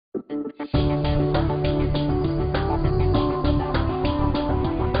Hi,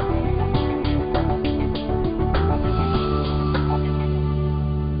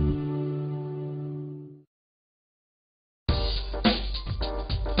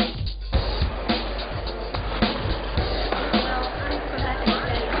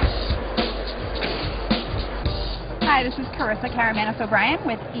 this is O'Brien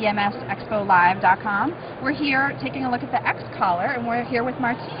with EMS Expo Live.com. We're here taking a look at the XCollar, and we're here with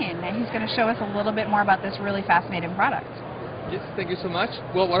Martin, and he's going to show us a little bit more about this really fascinating product. Yes, thank you so much.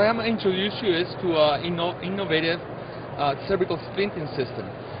 Well, what I'm going to introduce you is to an innovative cervical splinting system,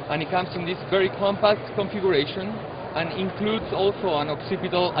 and it comes in this very compact configuration and includes also an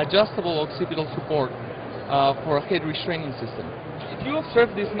adjustable occipital support for a head restraining system. If you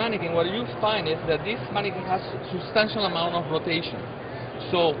observe this mannequin, what you find is that this mannequin has a substantial amount of rotation.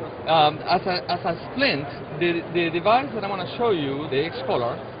 So as a splint, the device that I'm going to show you, the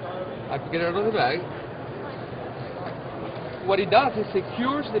XCollar, I have to get it out of the bag. What it does is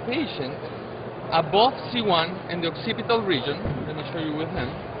secures the patient above C1 in the occipital region, let me show you with him,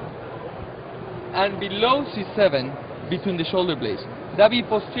 and below C7 between the shoulder blades. That be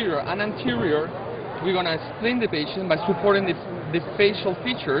posterior and anterior. We're going to splint the patient by supporting the facial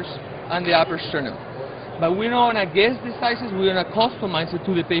features and the upper sternum. But we're not going to guess the sizes, we're going to customize it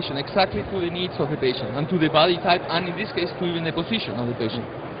to the patient, exactly to the needs of the patient, and to the body type, and in this case, to even the position of the patient.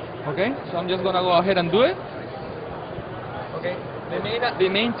 Okay, so I'm just going to go ahead and do it. Okay, the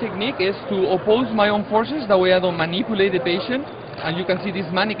main technique is to oppose my own forces, that way I don't manipulate the patient, and you can see this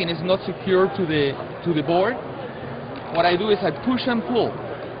mannequin is not secured to the board. What I do is I push and pull,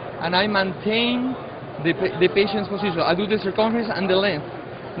 and I maintain the patient's position. I do the circumference and the length.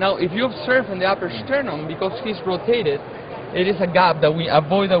 Now, if you observe in the upper sternum, because he's rotated, it is a gap that we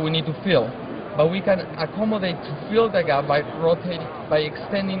avoid, that we need to fill. But we can accommodate to fill the gap by rotating, by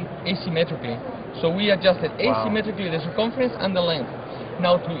extending asymmetrically. So we adjusted asymmetrically the circumference and the length.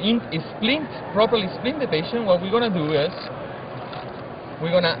 Now, to properly splint the patient, what we're going to do is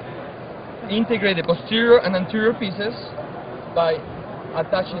we're going to integrate the posterior and anterior pieces by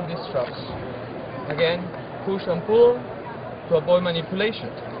attaching these straps. Again, push and pull to avoid manipulation.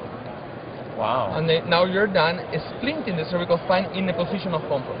 Wow. And then now you're done splinting the cervical spine in a position of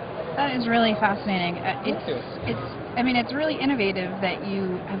comfort. That is really fascinating. It's really innovative that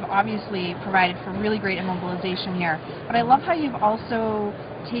you have obviously provided for really great immobilization here. But I love how you've also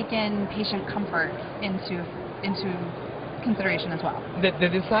taken patient comfort into consideration as well. The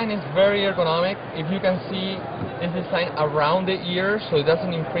design is very ergonomic. If you can see, it's designed around the ears, so it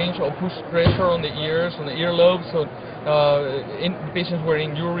doesn't infringe or push pressure on the ears, on the earlobes, so patients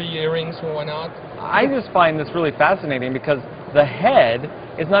wearing jewelry, earrings, or whatnot. I just find this really fascinating because the head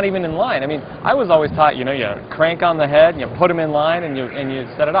is not even in line. I mean, I was always taught, you crank on the head, and you put him in line, and you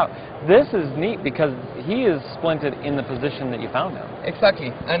set it out. This is neat because he is splinted in the position that you found him.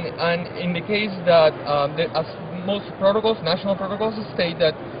 Exactly, and in the case that as most protocols, national protocols state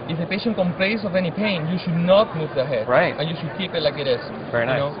that if the patient complains of any pain, you should not move the head. Right. And you should keep it like it is. Very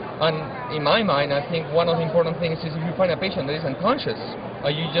nice. And in my mind, I think one of the important things is if you find a patient that is unconscious,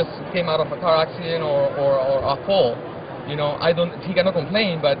 you just came out of a car accident or a fall, he cannot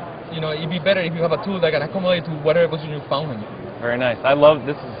complain, but it'd be better if you have a tool that can accommodate to whatever position you found him. Very nice. I love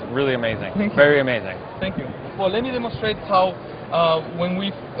this. Is really amazing. Very amazing. Thank you. Well, let me demonstrate how when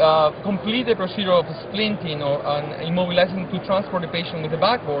we complete the procedure of splinting or immobilizing to transport the patient with the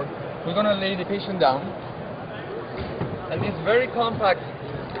backboard, we're going to lay the patient down, and this very compact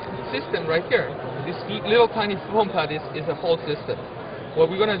system right here, this little tiny foam pad is a whole system. What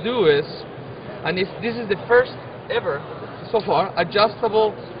we're going to do is, and this is the first ever so far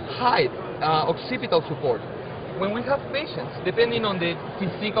adjustable height occipital support. When we have patients, depending on the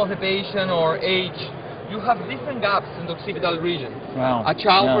physique of the patient or age, you have different gaps in the occipital region. Wow. A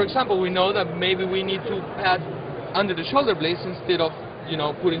child, for example, we know that maybe we need to pad under the shoulder blades instead of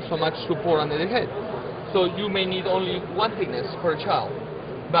putting so much support under the head. So you may need only one thickness for a child.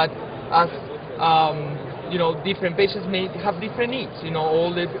 But as different patients may have different needs.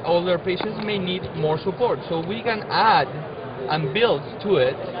 Older patients may need more support. So we can add and build to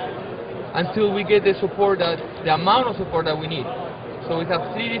it until we get the amount of support that we need. So we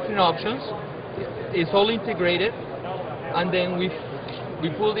have 3 different options. It's all integrated, and then we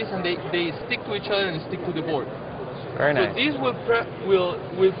pull this, and they stick to each other and stick to the board. Very nice. So this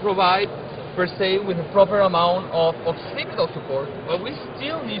will provide, per se, with a proper amount of occipital support, but we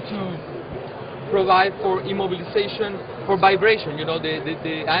still need to provide for immobilization, for vibration.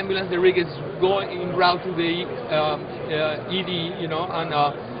 The ambulance, the rig is going en route to the ED, and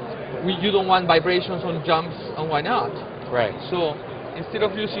you don't want vibrations on jumps and whatnot. Right. So instead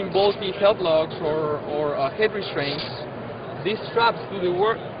of using bulky head locks or head restraints, these straps do the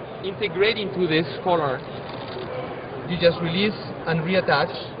work integrate into this collar. You just release and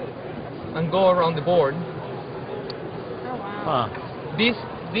reattach and go around the board. Oh, wow. Huh.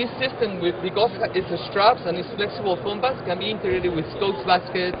 This system, because it's a straps and it's flexible foam pads, can be integrated with scopes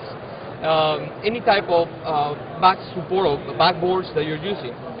baskets, any type of back support or backboards that you're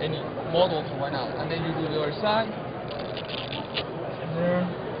using, any models, why not? And then you do the other side. There.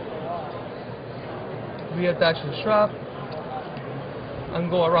 Reattach the strap and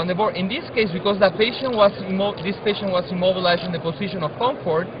go around the board. In this case, because that patient was this patient was immobilized in the position of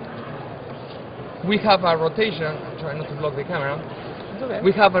comfort, we have a rotation. I'm trying not to block the camera. It's okay.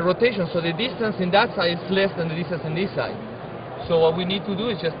 We have a rotation, so the distance in that side is less than the distance in this side. So what we need to do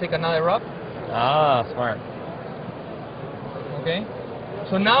is just take another rub. Ah, smart. Okay.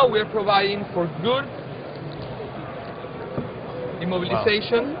 So now we're providing for good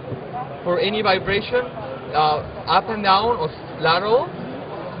immobilization for any vibration, up and down or lateral.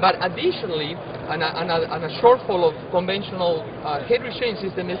 But additionally, and a shortfall of conventional head restraint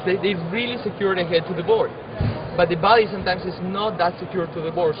system is that they really secure the head to the board. But the body sometimes is not that secure to the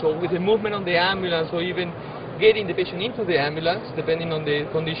board. So with the movement on the ambulance or even getting the patient into the ambulance, depending on the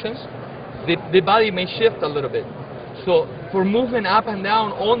conditions, the body may shift a little bit. So for movement up and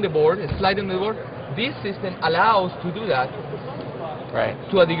down on the board, and sliding on the board, this system allows to do that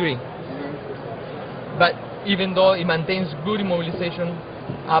to a degree. But even though it maintains good immobilization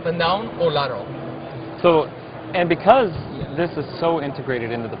up and down or lateral. So, and because this is so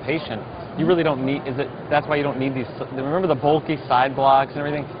integrated into the patient, you really don't need, that's why you don't need these, remember the bulky side blocks and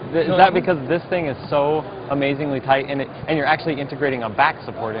everything? Is that because this thing is so amazingly tight and you're actually integrating a back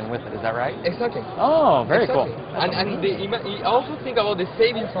support in with it, is that right? Exactly. Oh, very cool. And I also think about the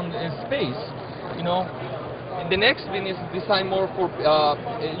savings on the space, you know. The NeXsplint is designed more for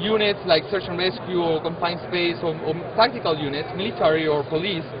units like search and rescue or confined space or tactical units, military or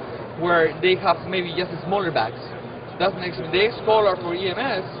police, where they have maybe just smaller bags. That's NeXsplint. The XCollar for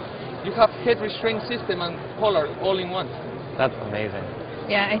EMS, you have head restraint system and collar all in one. That's amazing.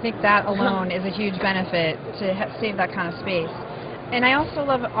 Yeah, I think that alone is a huge benefit to save that kind of space. And I also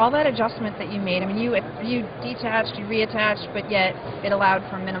love all that adjustment that you made. I mean, you detached, you reattached, but yet it allowed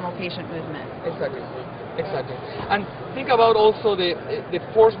for minimal patient movement. Exactly. Exactly. And think about also the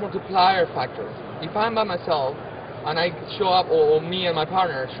force multiplier factor. If I'm by myself and I show up, or me and my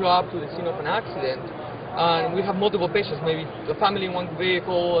partner show up to the scene of an accident, and we have multiple patients, maybe a family in one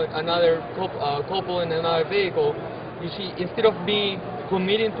vehicle, another couple in another vehicle, you see, instead of me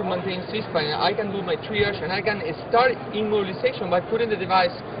committing to maintain C-spine, I can do my triage and I can start immobilization by putting the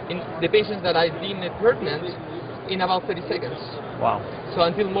device in the patients that I deem it pertinent in about 30 seconds. Wow. So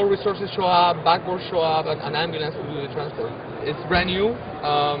until more resources show up, backboards show up, and an ambulance to do the transport. It's brand new.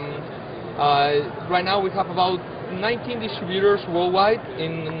 Right now we have about 19 distributors worldwide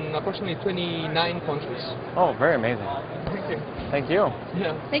in approximately 29 countries. Oh, very amazing. Thank you. Thank you.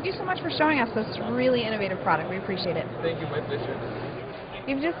 Yeah. Thank you so much for showing us this really innovative product. We appreciate it. Thank you, my pleasure.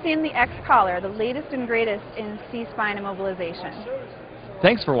 You've just seen the XCollar, the latest and greatest in C-spine immobilization.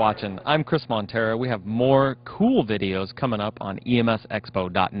 Thanks for watching. I'm Chris Montero. We have more cool videos coming up on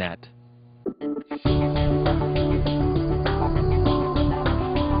EMSExpo.net.